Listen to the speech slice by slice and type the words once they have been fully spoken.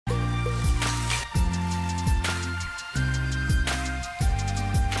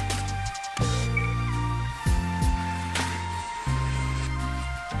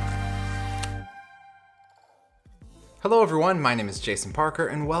Hello everyone, my name is Jason Parker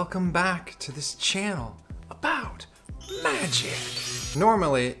and welcome back to this channel about magic.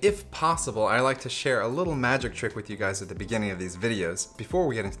 Normally, if possible, I like to share a little magic trick with you guys at the beginning of these videos before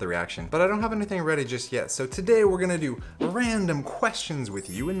we get into the reaction, but I don't have anything ready just yet, so today we're gonna do random questions with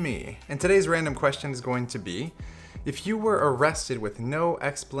you and me. And today's random question is going to be, if you were arrested with no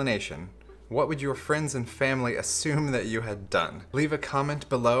explanation, what would your friends and family assume that you had done? Leave a comment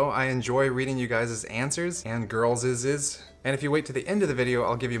below. I enjoy reading you guys' answers and girls'. And if you wait to the end of the video,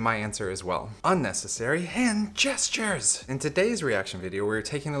 I'll give you my answer as well. Unnecessary hand gestures. In today's reaction video, we're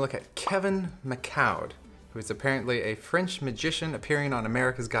taking a look at Kevin Micoud, who is apparently a French magician appearing on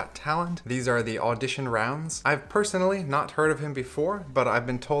America's Got Talent. These are the audition rounds. I've personally not heard of him before, but I've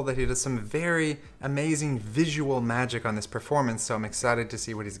been told that he does some very amazing visual magic on this performance, so I'm excited to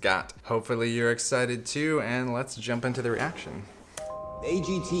see what he's got. Hopefully you're excited too, and let's jump into the reaction.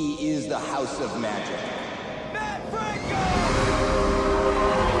 AGT is the house of magic.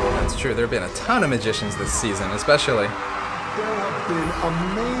 That's true, there have been a ton of magicians this season, especially. There have been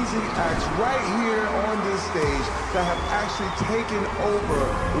amazing acts right here on this stage that have actually taken over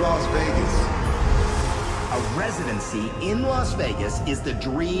Las Vegas. A residency in Las Vegas is the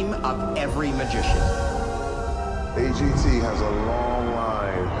dream of every magician. AGT has a long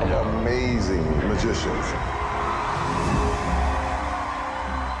line of amazing magicians.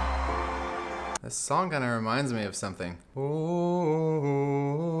 This song kind of reminds me of something.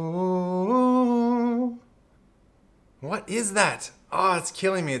 What is that? Oh, it's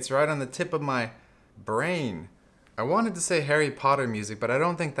killing me. It's right on the tip of my brain. I wanted to say Harry Potter music, but I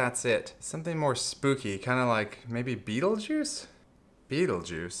don't think that's it. Something more spooky, kind of like maybe Beetlejuice?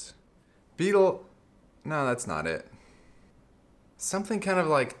 Beetlejuice? No, that's not it. Something kind of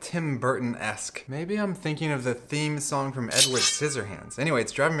like Tim Burton-esque. Maybe I'm thinking of the theme song from Edward Scissorhands. Anyway,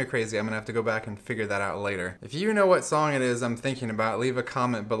 it's driving me crazy. I'm gonna have to go back and figure that out later. If you know what song it is I'm thinking about, leave a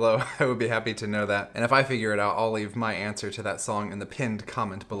comment below. I would be happy to know that. And if I figure it out, I'll leave my answer to that song in the pinned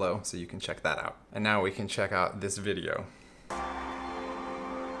comment below so you can check that out. And now we can check out this video.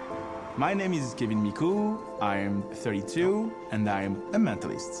 My name is Kevin Micoud, I'm 32, and I'm a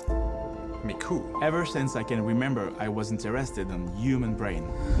mentalist. Micoud. Ever since I can remember, I was interested in human brain.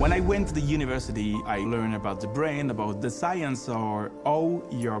 When I went to the university, I learned about the brain, about the science or how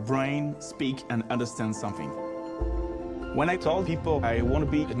your brain speak and understand something. When I told people I want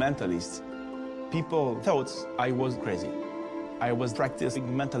to be a mentalist, people thought I was crazy. I was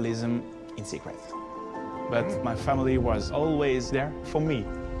practicing mentalism in secret. But my family was always there for me.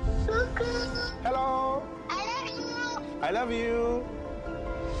 Hello! I love you! I love you!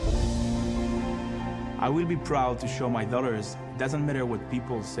 I will be proud to show my daughters, doesn't matter what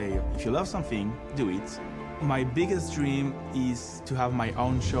people say, if you love something, do it. My biggest dream is to have my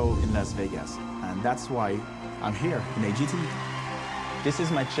own show in Las Vegas, and that's why I'm here in AGT. This is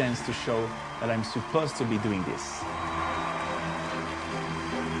my chance to show that I'm supposed to be doing this.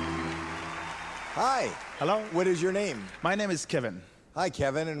 Hi. Hello. What is your name? My name is Kevin. Hi,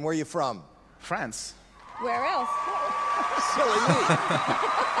 Kevin, and where are you from? France. Where else? Silly me.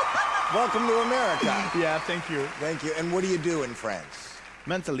 Welcome to America. Yeah, thank you. Thank you. And what do you do in France?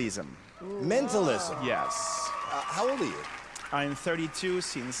 Mentalism. Mentalism. Yes. How old are you? I'm 32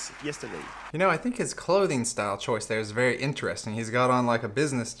 since yesterday. You know, I think his clothing style choice there is very interesting. He's got on like a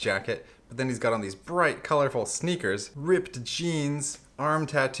business jacket, but then he's got on these bright, colorful sneakers, ripped jeans, arm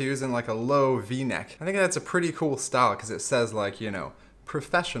tattoos, and like a low V-neck. I think that's a pretty cool style because it says like, you know,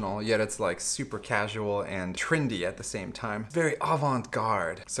 professional, yet it's like super casual and trendy at the same time. Very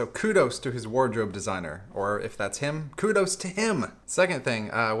avant-garde. So kudos to his wardrobe designer, or if that's him, kudos to him. Second thing,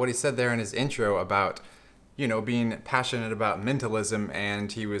 what he said there in his intro about, you know, being passionate about mentalism,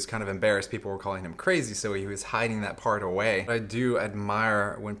 and he was kind of embarrassed people were calling him crazy, so he was hiding that part away. I do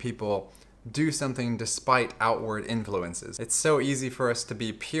admire when people do something despite outward influences. It's so easy for us to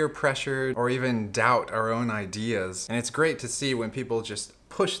be peer pressured or even doubt our own ideas. And it's great to see when people just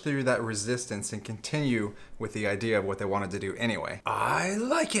push through that resistance and continue with the idea of what they wanted to do anyway. I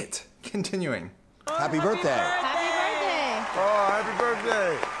like it. Continuing. Happy birthday. Happy birthday! Oh, happy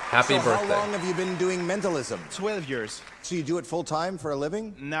birthday. Happy birthday. How long have you been doing mentalism? 12 years. So you do it full time for a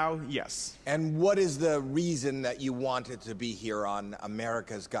living? Now, yes. And what is the reason that you wanted to be here on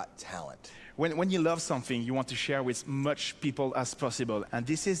America's Got Talent? When you love something, you want to share with as much people as possible. And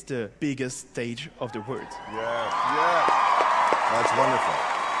this is the biggest stage of the world. Yeah. That's wonderful.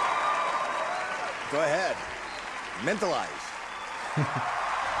 Go ahead. Mentalize.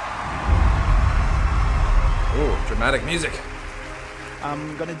 Ooh, dramatic music.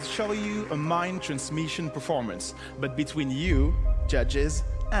 I'm gonna show you a mind transmission performance, but between you, judges,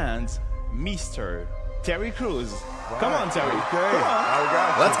 and Mr. Terry Crews. Come on, Terry. Okay. Come on. I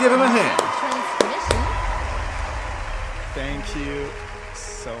got you. Let's give him a hand. Transmission. Thank you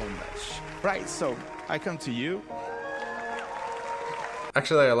so much. Right, so I come to you.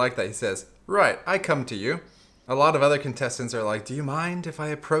 Actually, I like that he says, right, I come to you. A lot of other contestants are like, do you mind if I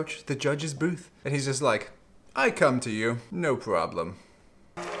approach the judge's booth? And he's just like, I come to you, no problem.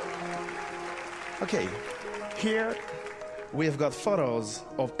 Okay, here we've got photos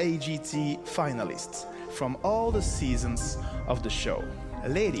of AGT finalists from all the seasons of the show.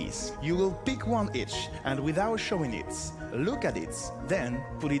 Ladies, you will pick one each, and without showing it, look at it, then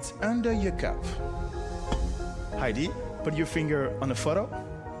put it under your cup. Heidi, put your finger on the photo.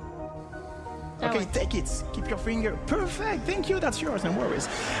 That Okay, one. take it. Keep your finger. Perfect. Thank you. That's yours. No worries.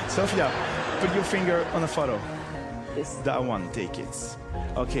 Sophia, put your finger on the photo. This. That one. Take it.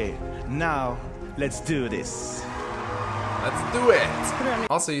 Okay. Now let's do this. Let's do it!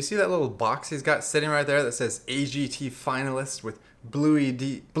 Also, you see that little box he's got sitting right there that says AGT finalist with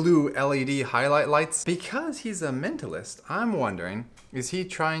blue LED highlight lights? Because he's a mentalist, I'm wondering, is he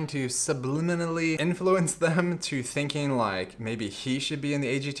trying to subliminally influence them to thinking like maybe he should be in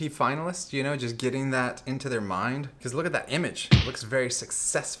the AGT finalist? You know, just getting that into their mind? Because look at that image. It looks very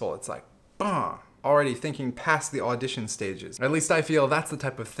successful. It's like, bah! Already thinking past the audition stages. At least I feel that's the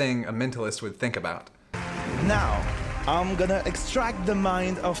type of thing a mentalist would think about. Now, I'm gonna extract the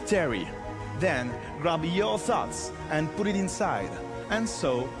mind of Terry. Then grab your thoughts and put it inside. And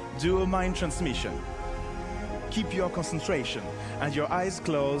so do a mind transmission. Keep your concentration and your eyes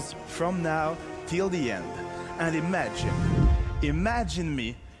closed from now till the end. And imagine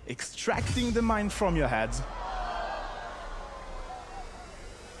me extracting the mind from your head.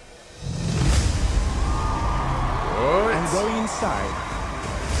 What? And go inside.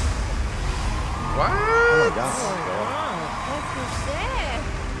 What? Oh my God. What's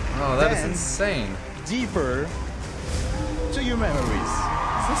this? Oh, that is Then- insane. Deeper to your memories.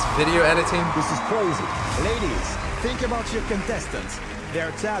 Is this video editing? This is crazy. Ladies, think about your contestants,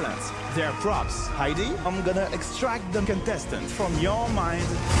 their talents, their props. Heidi, I'm gonna extract the contestant from your mind.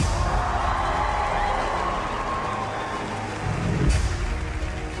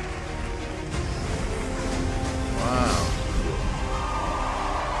 Wow.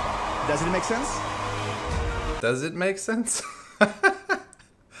 Does it make sense? Does it make sense?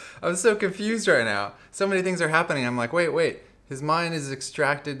 I'm so confused right now. So many things are happening. I'm like, wait. His mind is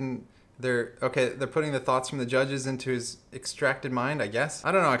extracted and they're putting the thoughts from the judges into his extracted mind, I guess.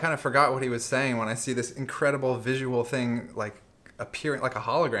 I don't know. I kind of forgot what he was saying when I see this incredible visual thing like appearing like a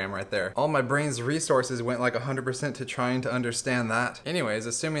hologram right there. All my brain's resources went like 100% to trying to understand that. Anyways,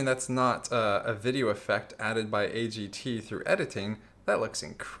 assuming that's not a video effect added by AGT through editing, that looks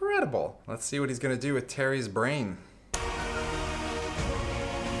incredible. Let's see what he's gonna do with Terry's brain.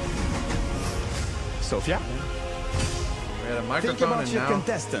 Sophia, We had a think microphone about and your now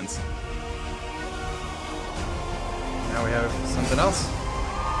contestants. we have something else.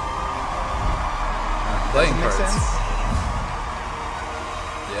 Playing Make cards. sense?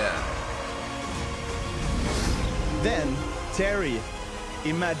 Yeah. Then, Terry,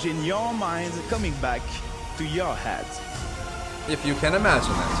 imagine your mind coming back to your head. If you can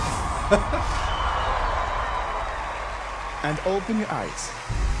imagine it. And open your eyes.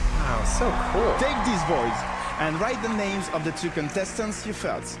 Wow, so cool. Take these boards and write the names of the two contestants you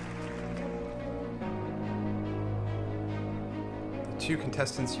felt. The two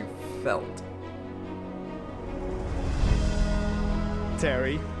contestants you felt.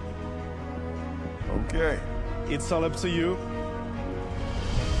 Terry, Okay. it's all up to you.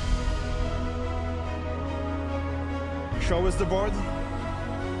 Show us the board.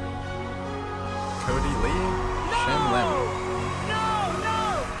 Cody Lee, Shen Lim.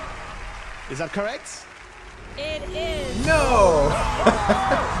 Is that correct? It is. No!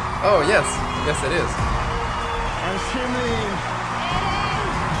 Oh, yes. Yes, it is. And Shimlin.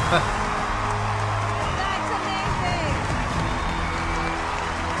 That's amazing.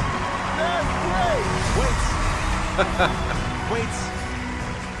 Wait.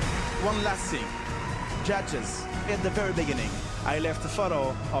 One last thing. Judges, at the very beginning, I left a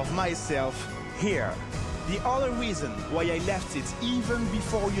photo of myself here. The other reason why I left it even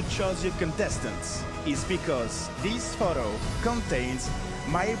before you chose your contestants is because this photo contains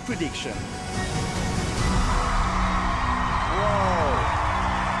my prediction. Whoa!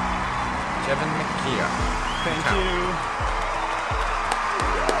 Kevin Micoud. Thank you.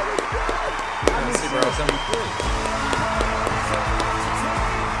 Super awesome.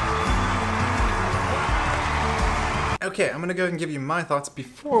 Okay, I'm gonna go ahead and give you my thoughts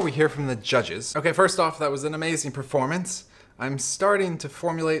before we hear from the judges. Okay, first off, that was an amazing performance. I'm starting to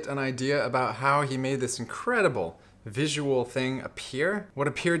formulate an idea about how he made this incredible visual thing appear. What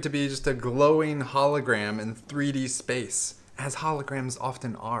appeared to be just a glowing hologram in 3D space, as holograms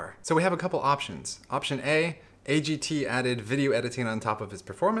often are. So we have a couple options. Option A, AGT added video editing on top of his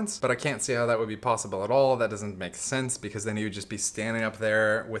performance, but I can't see how that would be possible at all. That doesn't make sense because then he would just be standing up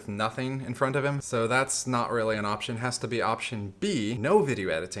there with nothing in front of him. So that's not really an option. Has to be option B, no video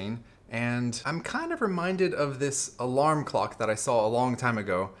editing. And I'm kind of reminded of this alarm clock that I saw a long time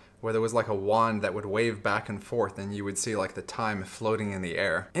ago, where there was like a wand that would wave back and forth and you would see like the time floating in the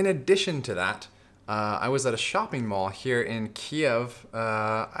air. In addition to that, I was at a shopping mall here in Kiev.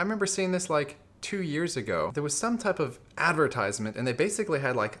 I remember seeing this like 2 years ago. There was some type of advertisement and they basically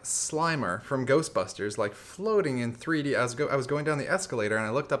had like Slimer from Ghostbusters like floating in 3D. I was going down the escalator and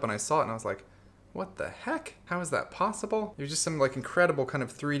I looked up and I saw it and I was like, what the heck? How is that possible? It was just some like incredible kind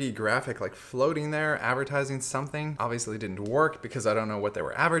of 3D graphic like floating there, advertising something. Obviously didn't work because I don't know what they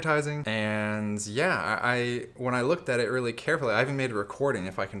were advertising. And yeah, when I looked at it really carefully, I even made a recording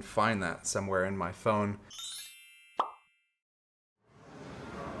if I can find that somewhere in my phone.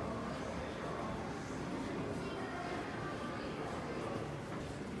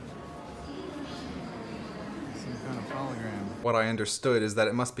 What I understood is that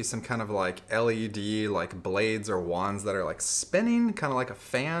it must be some kind of like LED like blades or wands that are like spinning kind of like a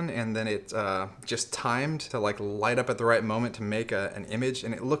fan, and then it just timed to like light up at the right moment to make an image,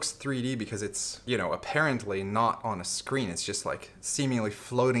 and it looks 3D because it's, you know, apparently not on a screen. It's just like seemingly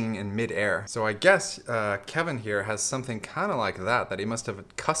floating in midair. So I guess Kevin here has something kind of like that he must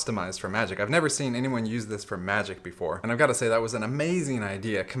have customized for magic. I've never seen anyone use this for magic before, and I've got to say that was an amazing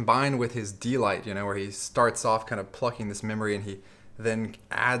idea combined with his delight, you know, where he starts off kind of plucking this memory and he then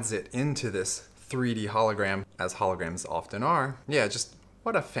adds it into this 3D hologram, as holograms often are. Yeah, just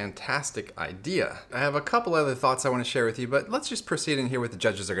what a fantastic idea. I have a couple other thoughts I want to share with you, but let's just proceed and hear what the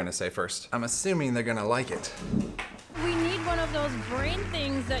judges are going to say first. I'm assuming they're going to like it. We need one of those brain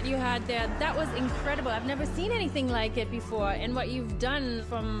things that you had there. That was incredible. I've never seen anything like it before. And what you've done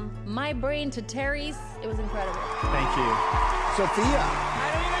from my brain to Terry's, it was incredible. Thank you. Sophia.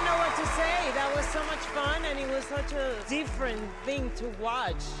 I don't even know what to say. That was so much fun, and it was such a different thing to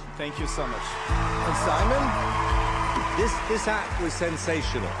watch. Thank you so much. And Simon? This act was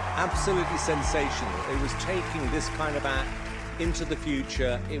sensational, absolutely sensational. It was taking this kind of act into the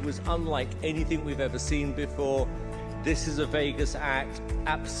future. It was unlike anything we've ever seen before. This is a Vegas act,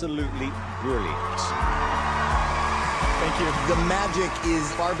 absolutely brilliant. Thank you. The magic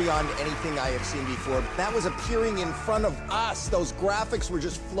is far beyond anything I have seen before. That was appearing in front of us. Those graphics were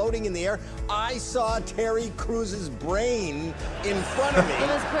just floating in the air. I saw Terry Cruz's brain in front of me. It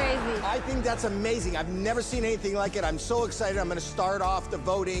was crazy. I think that's amazing. I've never seen anything like it. I'm so excited. I'm going to start off the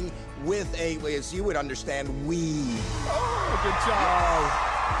voting with a, as you would understand, wee. Oh, good job.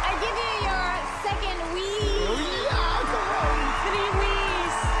 I give you your second wee.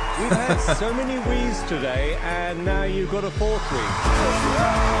 We've had so many wheeze today, and now you've got a fourth wheel.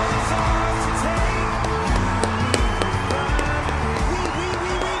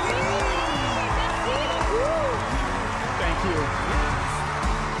 Thank you.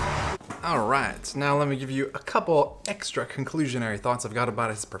 All right, now let me give you a couple extra conclusionary thoughts I've got about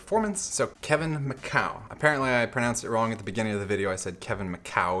his performance. So Kevin Micoud. Apparently I pronounced it wrong at the beginning of the video. I said Kevin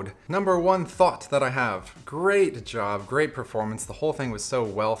Micoud. Number one thought that I have, great job, great performance. The whole thing was so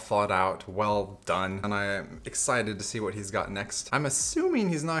well thought out, well done, and I am excited to see what he's got next. I'm assuming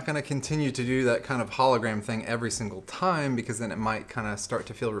he's not gonna continue to do that kind of hologram thing every single time because then it might kind of start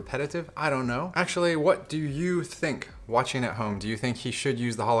to feel repetitive. I don't know. Actually, what do you think? Watching at home, do you think he should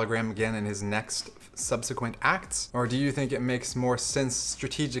use the hologram again in his next subsequent acts? Or do you think it makes more sense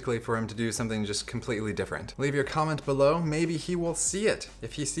strategically for him to do something just completely different? Leave your comment below. Maybe he will see it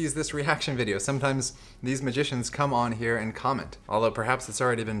if he sees this reaction video. Sometimes these magicians come on here and comment. Although perhaps it's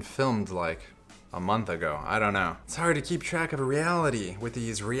already been filmed like a month ago. I don't know. It's hard to keep track of reality with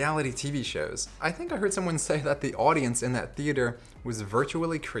these reality TV shows. I think I heard someone say that the audience in that theater was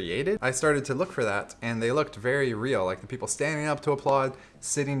virtually created. I started to look for that and they looked very real, like the people standing up to applaud,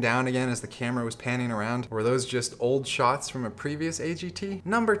 sitting down again as the camera was panning around. Were those just old shots from a previous AGT?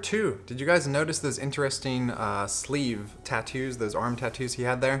 Number two, did you guys notice those interesting sleeve tattoos, those arm tattoos he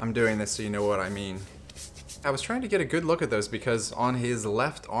had there? I'm doing this so you know what I mean. I was trying to get a good look at those because on his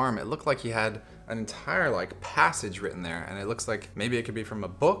left arm it looked like he had an entire like passage written there, and it looks like maybe it could be from a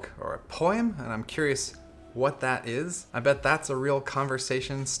book or a poem, and I'm curious what that is. I bet that's a real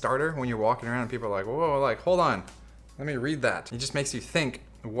conversation starter when you're walking around and people are like, whoa, like hold on, let me read that. It just makes you think,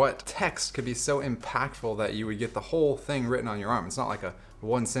 what text could be so impactful that you would get the whole thing written on your arm. It's not like a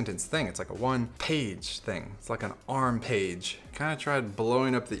one sentence thing, it's like a one page thing. It's like an arm page. Kind of tried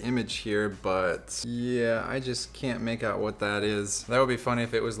blowing up the image here, but yeah, I just can't make out what that is. That would be funny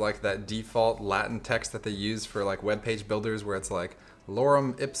if it was like that default Latin text that they use for like web page builders where it's like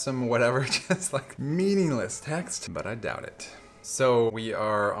lorem ipsum whatever, just like meaningless text, but I doubt it. So we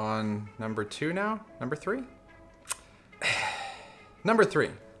are on number 2 now? Number 3? Number 3.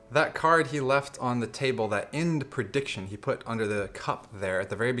 That card he left on the table, that end prediction he put under the cup there at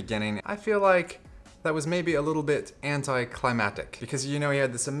the very beginning, I feel like that was maybe a little bit anticlimactic. Because you know he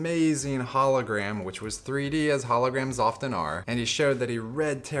had this amazing hologram, which was 3D as holograms often are, and he showed that he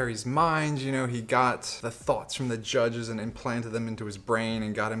read Terry's mind, you know, he got the thoughts from the judges and implanted them into his brain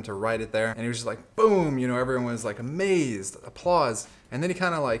and got him to write it there, and he was just like, boom, you know, everyone was like amazed, applause, and then he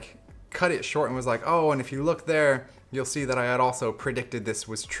kind of like cut it short and was like, oh, and if you look there, you'll see that I had also predicted this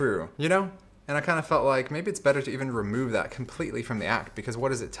was true, you know? And I kind of felt like maybe it's better to even remove that completely from the act, because what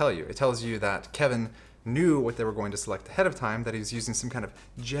does it tell you? It tells you that Kevin knew what they were going to select ahead of time, that he was using some kind of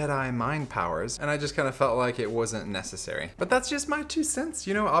Jedi mind powers, and I just kind of felt like it wasn't necessary. But that's just my 2 cents,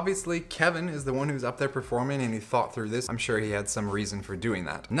 you know? Obviously, Kevin is the one who's up there performing, and he thought through this. I'm sure he had some reason for doing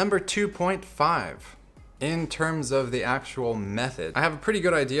that. Number 2.5. In terms of the actual method, I have a pretty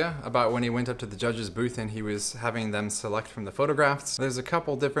good idea about when he went up to the judge's booth and he was having them select from the photographs. There's a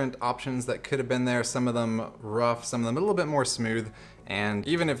couple different options that could have been there, some of them rough, some of them a little bit more smooth, and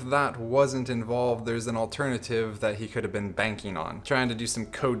even if that wasn't involved, there's an alternative that he could have been banking on, trying to do some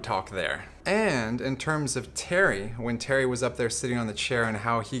code talk there. And in terms of Terry, when Terry was up there sitting on the chair and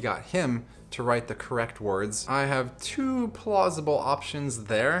how he got him to write the correct words, I have 2 plausible options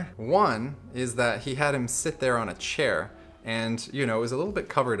there. One is that he had him sit there on a chair and, you know, it was a little bit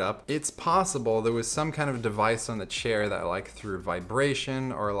covered up. It's possible there was some kind of device on the chair that, like through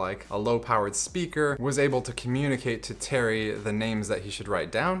vibration or like a low-powered speaker, was able to communicate to Terry the names that he should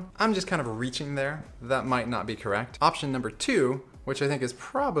write down. I'm just kind of reaching there. That might not be correct. Option number 2, which I think is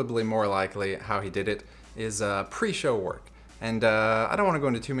probably more likely how he did it, is pre-show work. And I don't want to go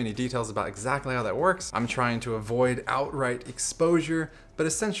into too many details about exactly how that works. I'm trying to avoid outright exposure, but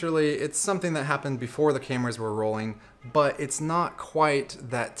essentially it's something that happened before the cameras were rolling, but it's not quite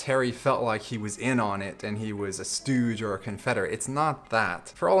that Terry felt like he was in on it and he was a stooge or a confederate. It's not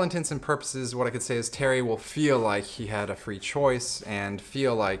that. For all intents and purposes, what I could say is Terry will feel like he had a free choice and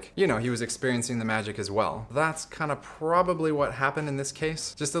feel like, you know, he was experiencing the magic as well. That's kind of probably what happened in this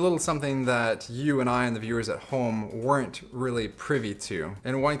case. Just a little something that you and I and the viewers at home weren't really privy to.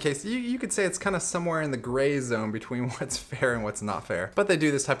 In one case, you could say it's kind of somewhere in the gray zone between what's fair and what's not fair. But they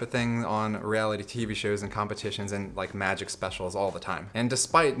do this type of thing on reality TV shows and competitions and like magic specials all the time. And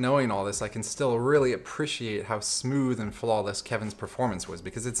despite knowing all this, I can still really appreciate how smooth and flawless Kevin's performance was,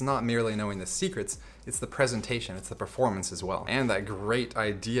 because it's not merely knowing the secrets, it's the presentation, it's the performance as well. And that great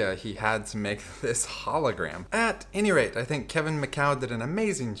idea he had to make this hologram. At any rate, I think Kevin Micoud did an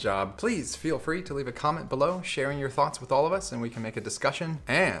amazing job. Please feel free to leave a comment below sharing your thoughts with all of us and we can make a discussion.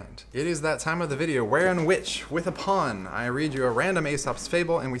 And it is that time of the video where in which, with a pun, I read you a random Aesop's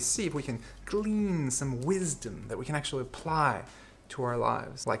fable and we see if we can glean some wisdom that we can actually apply to our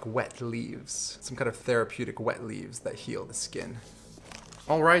lives, like wet leaves. Some kind of therapeutic wet leaves that heal the skin.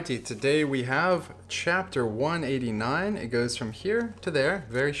 Alrighty, today we have chapter 189. It goes from here to there,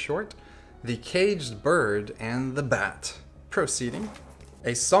 very short. The Caged Bird and the Bat. Proceeding.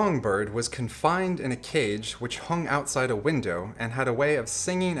 A songbird was confined in a cage which hung outside a window and had a way of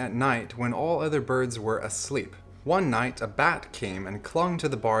singing at night when all other birds were asleep. One night a bat came and clung to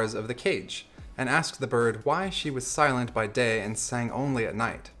the bars of the cage and asked the bird why she was silent by day and sang only at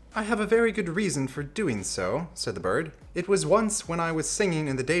night. "I have a very good reason for doing so," said the bird. "It was once when I was singing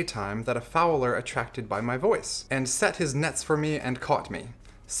in the daytime that a fowler attracted by my voice, and set his nets for me and caught me.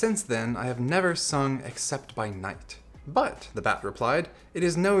 Since then I have never sung except by night." "But," the bat replied, "it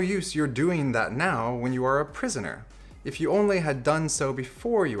is no use your doing that now when you are a prisoner. If you only had done so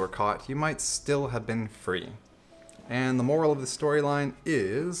before you were caught, you might still have been free." And the moral of the storyline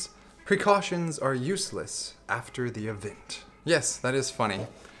is, precautions are useless after the event. Yes, that is funny.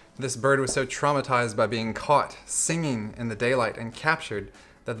 This bird was so traumatized by being caught singing in the daylight and captured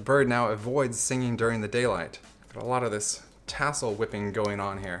that the bird now avoids singing during the daylight. Got a lot of this tassel whipping going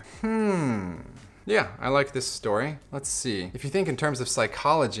on here. Yeah, I like this story. Let's see. If you think in terms of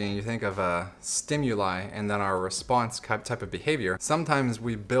psychology and you think of stimuli and then our response type of behavior, sometimes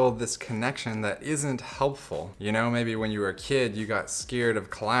we build this connection that isn't helpful. You know, maybe when you were a kid, you got scared of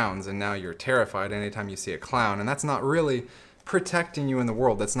clowns and now you're terrified anytime you see a clown, and that's not really protecting you in the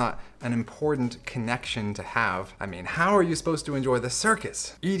world. That's not an important connection to have. I mean, how are you supposed to enjoy the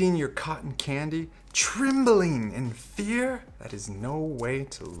circus? Eating your cotton candy? Trembling in fear? That is no way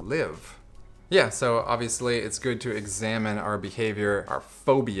to live. Yeah, so obviously it's good to examine our behavior, our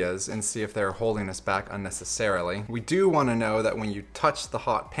phobias, and see if they're holding us back unnecessarily. We do want to know that when you touch the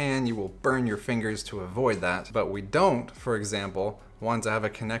hot pan, you will burn your fingers to avoid that. But we don't, for example, want to have a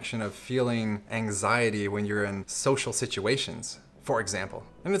connection of feeling anxiety when you're in social situations, for example.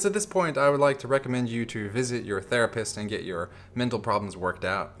 And it's at this point I would like to recommend you to visit your therapist and get your mental problems worked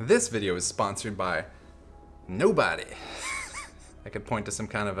out. This video is sponsored by nobody. I could point to some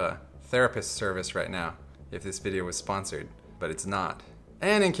kind of a therapist service right now if this video was sponsored, but it's not.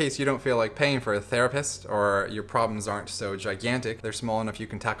 And in case you don't feel like paying for a therapist, or your problems aren't so gigantic, they're small enough you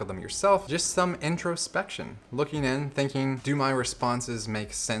can tackle them yourself, just some introspection. Looking in, thinking, do my responses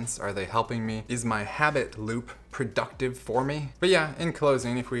make sense? Are they helping me? Is my habit loop productive for me? But yeah, in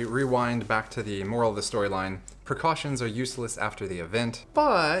closing, if we rewind back to the moral of the storyline, precautions are useless after the event,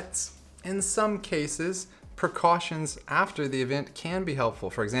 but in some cases, precautions after the event can be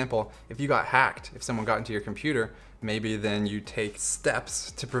helpful. For example, if you got hacked, if someone got into your computer, maybe then you take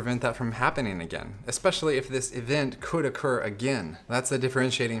steps to prevent that from happening again, especially if this event could occur again. That's the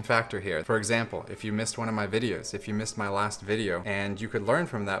differentiating factor here. For example, if you missed one of my videos, if you missed my last video, and you could learn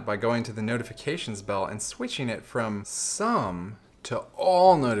from that by going to the notifications bell and switching it from some to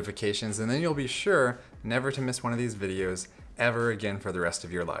all notifications, and then you'll be sure never to miss one of these videos ever again for the rest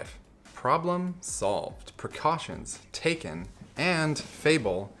of your life. Problem solved, precautions taken, and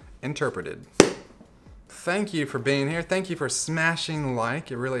fable interpreted. Thank you for being here. Thank you for smashing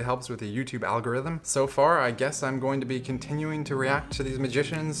like. It really helps with the YouTube algorithm. So far, I guess I'm going to be continuing to react to these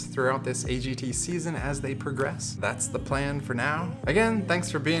magicians throughout this AGT season as they progress. That's the plan for now. Again,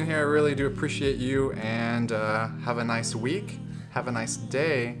 thanks for being here. I really do appreciate you, and have a nice week. Have a nice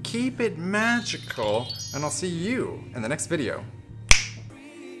day. Keep it magical, and I'll see you in the next video.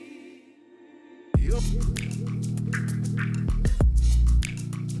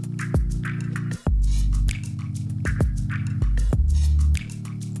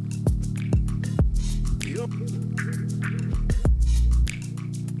 Yup.